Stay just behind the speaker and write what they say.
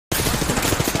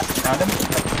Found him.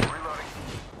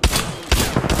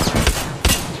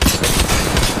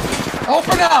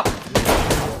 Open up!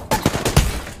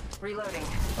 Reloading.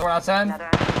 Oh, we're outside.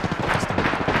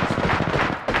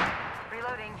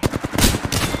 Reloading.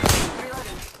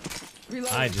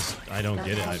 Reloading. I don't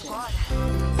get it.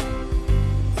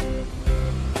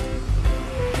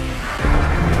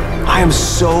 I am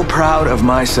so proud of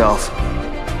myself.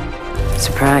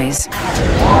 Surprise.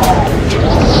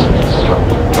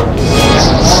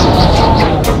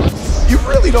 You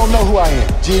really don't know who I am.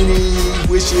 Genie,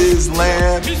 wishes,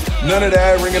 lamb, none of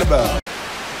that ringing a bell.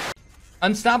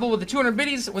 Unstoppable with the 200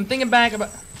 biddies when thinking back about.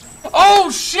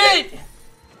 Oh shit!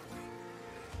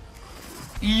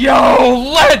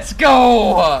 Yo, let's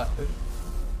go!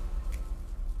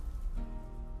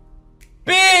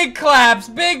 Big claps,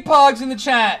 big pogs in the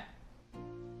chat.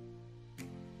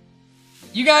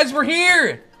 You guys were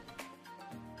here.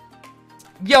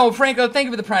 Yo, Franco, thank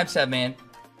you for the Prime sub, man.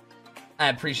 I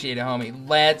appreciate it, homie.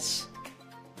 Let's.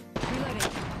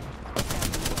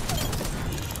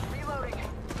 Reloading.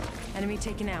 Enemy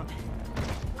taken out.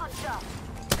 Good job.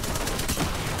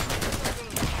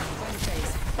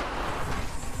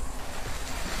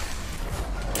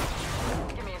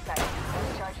 Give me a second.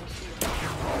 Recharging shield.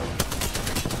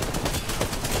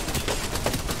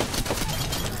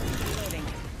 Reloading.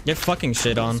 Get fucking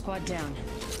shit on. Squad down.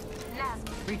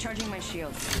 Recharging my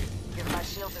shields. Give my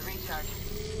shield a recharge.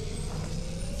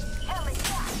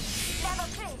 Level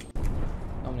 3.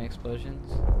 How many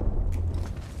explosions?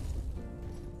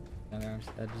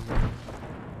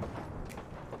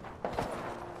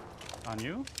 On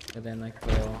you? And then like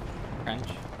little crunch.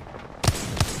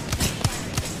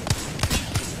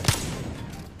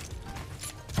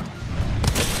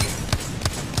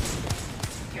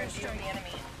 You're destroying the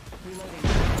enemy. Reloading.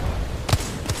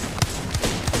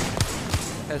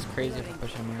 That's crazy for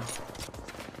pushing me.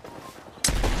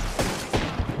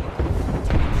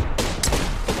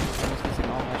 Almost missing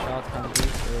all my shots on the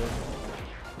boost.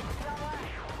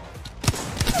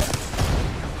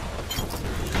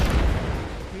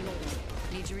 Reloading.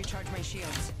 Need to recharge my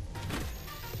shields.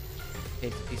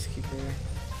 Take the peacekeeper.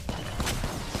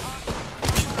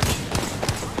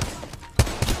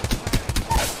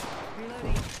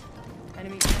 Reloading.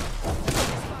 Enemy.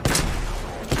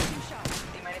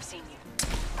 They might have seen you.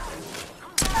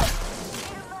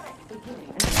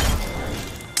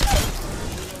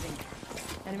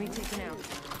 Enemy taken out.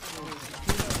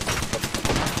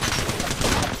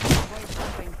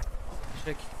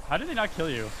 How did they not kill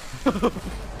you?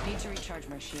 Need to recharge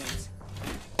my shields.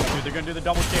 Dude, they're gonna do the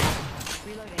double kick.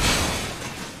 Reloading.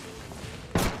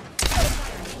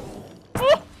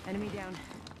 Enemy down.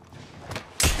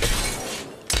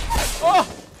 Oh!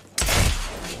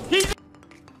 He.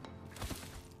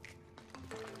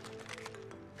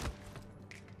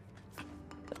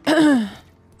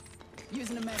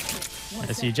 Using a med kit.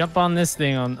 So you jump on this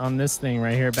thing, on this thing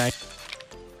right here back,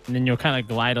 and then you'll kind of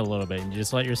glide a little bit, and you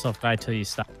just let yourself glide till you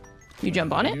stop. You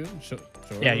jump on it?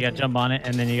 Yeah, you gotta jump on it,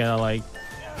 and then you gotta like.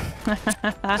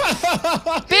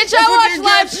 Bitch, I watch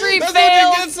live stream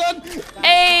fail.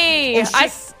 Hey,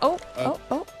 oh.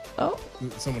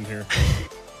 Someone here.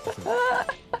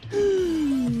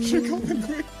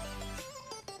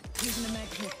 Using a med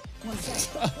kit. 1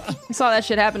 sec. I saw that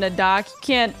shit happen to Doc.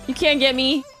 You can't get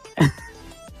me.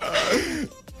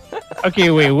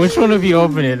 Okay, wait. Which one of you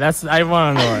opened it? I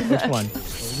want to know it. Which one?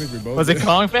 Was it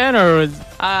Kong fan or was?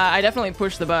 I definitely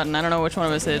pushed the button. I don't know which one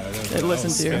of us it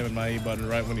listened to. Spamming my E button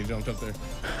right when you jumped up there.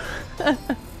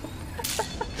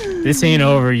 This ain't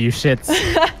over, you shits.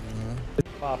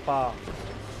 Papa.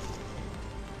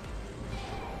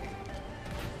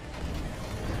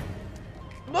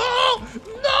 No!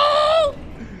 No!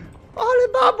 All the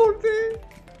bubble thing.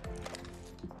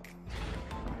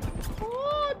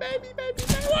 Oh, baby.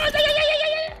 Oh,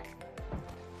 yeah.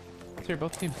 Let's hear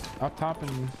both teams up top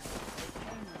and.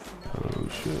 Oh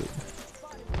shit.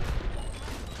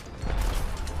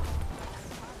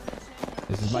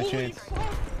 This is my chance.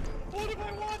 What am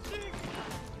I watching?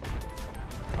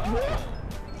 Oh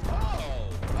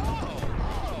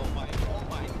my.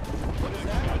 What is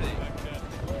happening?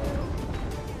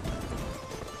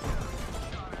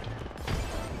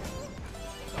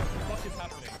 What is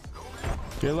happening?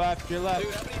 To your left. Dude, how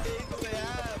many days do they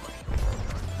have?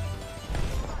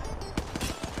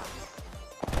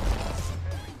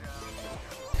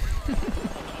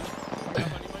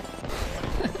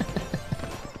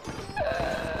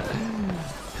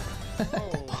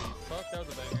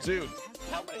 Dude,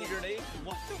 how many grenades?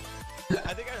 What the?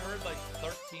 I think I heard like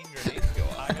 13 grenades go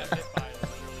off. I got hit by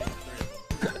literally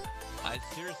 3 of them. I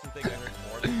seriously think I heard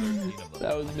more than 13 of them.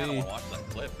 That was I me. want to watch that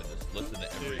clip and just listen to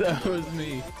every. That was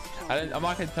me. I'm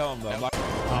not gonna tell him though.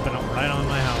 Popping up right on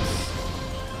my house.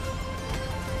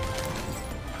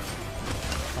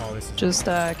 Oh, this is Just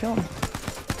kill him.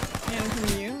 Yeah, I'm coming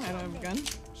to you. I don't have a gun.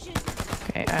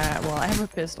 Okay, well, I have a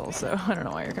pistol, so I don't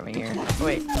know why you're coming here.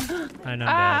 Wait. I know.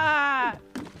 Ah!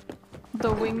 The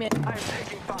wingman.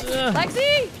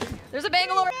 Lexi! There's a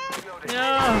Bangalore!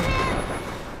 No!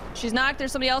 She's knocked.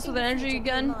 There's somebody else with an energy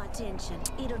gun.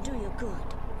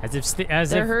 As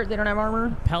They're if hurt. They don't have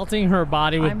armor. pelting her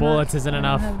body with I'm bullets not- isn't I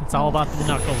enough. have It's all about the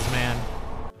knuckles, man.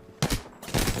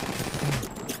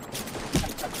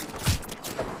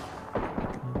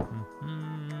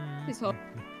 Please hold.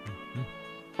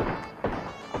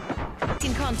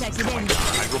 In contact with enemy.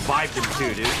 I revived him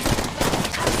too, dude.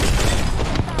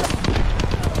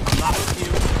 Not with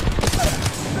you.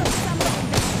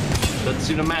 Doesn't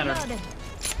seem to matter.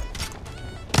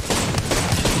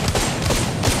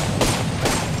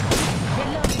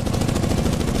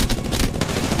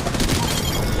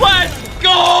 Let's go!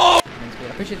 I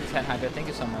appreciate the 10 hydra. Thank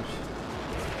you so much.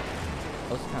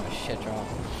 That was kind of a shit drop.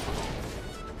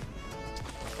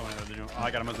 Oh,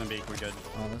 I got a Mozambique. We're good.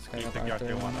 Oh, this guy You got took your archer.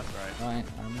 R31, that's right. Alright,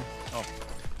 armor. Oh.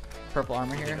 Purple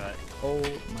armor See here. that. Oh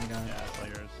my god. Yeah, that's all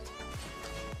yours.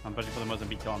 I'm pushing for the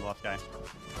Mozambique kill on the left guy.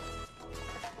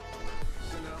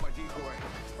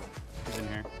 He's in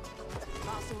here.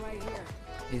 Right here.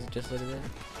 He's just literally there.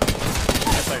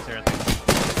 That's right here, I think.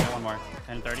 Got one more.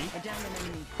 10 30. Down an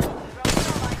enemy.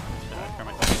 Should I turn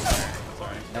myself in there?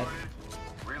 Sorry. That-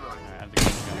 Alright, I have to go.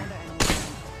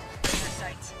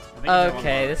 I think he's got one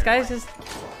Okay, more. this guy's just.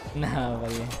 No,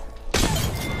 buddy.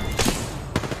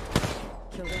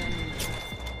 Kill the enemy.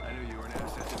 I knew you were an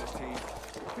asset to this team.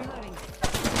 Reloading.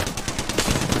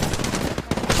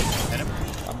 Hit him.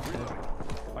 I'm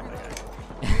Fuck that guy.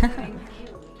 Reloading.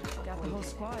 Got the whole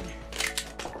squad.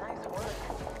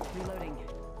 Reloading.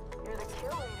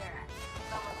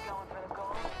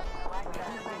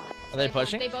 Are they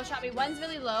pushing? They both shot me. One's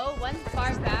really low, one's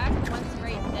far back, one's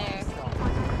right there.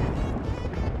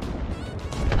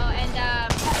 Oh, and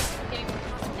getting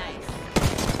nice.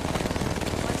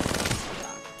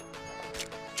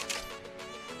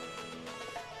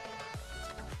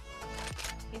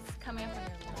 He's coming up on your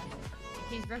left.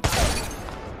 He's revived.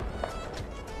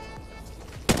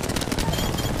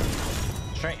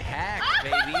 Straight hack,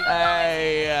 baby.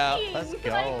 Hey, Let's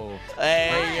go.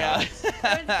 Hey, That was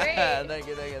great. Thank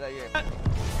you, thank you, thank you.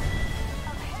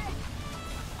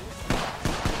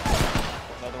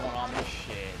 Another one on the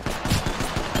shit.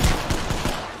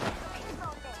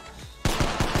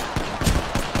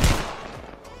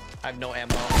 I have no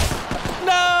ammo.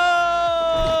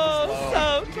 No!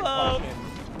 So close!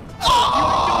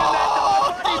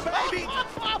 Oh!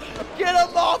 Get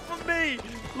him off of me!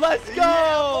 Let's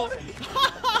go!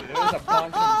 There's a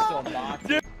bunch of them still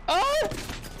knocked. Oh!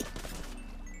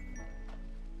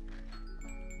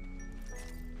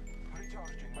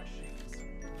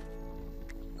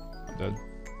 I'm dead.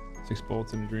 6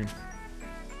 bullets in a dream.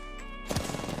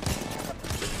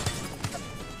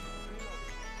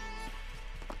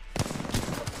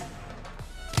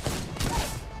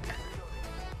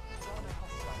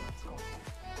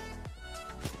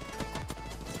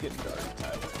 It's getting dark,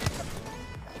 Tyler.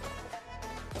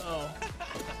 Oh.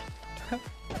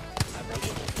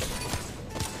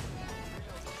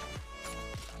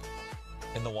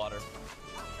 In the water.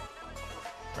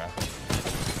 Graphic.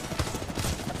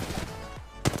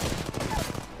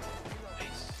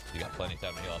 Nice. You got plenty of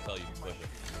time to heal. I'll tell you, you can push it.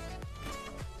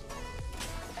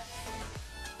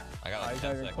 I got like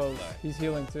 10 seconds. close. Sorry. He's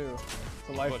healing too. It's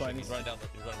a He's lifeline. pushing. He's running down.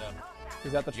 He's running down.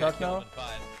 He's at the You gotta kill him and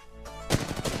fine.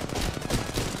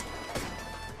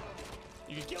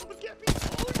 You can kill him and get me.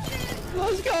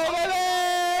 Let's go, baby!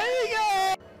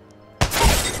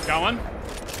 Got one.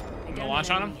 I'm gonna launch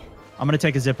on him. I'm gonna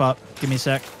take a zip up. Give me a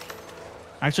sec.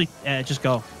 Actually, just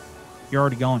go. You're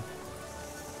already going.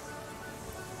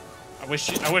 I wish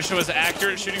it was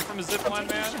accurate shooting from a zip line,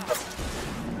 man.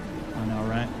 I know,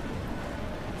 right?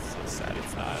 So sad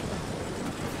it's not.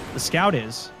 The scout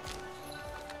is.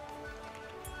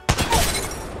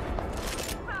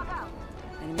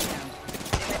 Enemy down.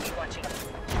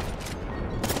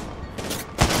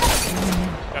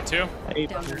 Got 2.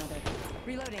 Down another.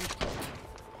 Reloading.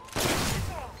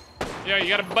 Yeah, you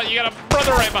got a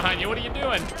brother right behind you. What are you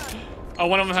doing? Oh,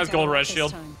 one of them has gold res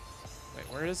shield. Wait,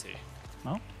 where is he?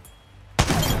 Oh.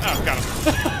 Oh, got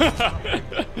him.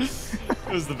 This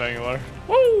is the Bangalore.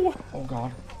 Woo! Oh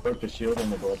god. Put the shield on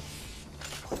the board.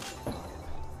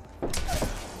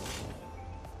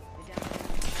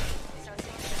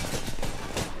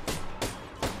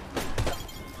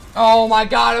 Oh my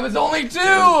god, it was only 2!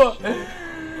 No!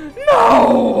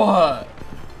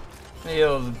 Yeah,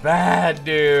 feels bad,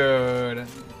 dude.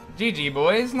 GG,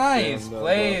 boys. Nice. Damn,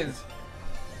 Plays.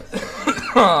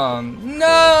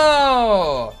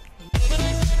 No!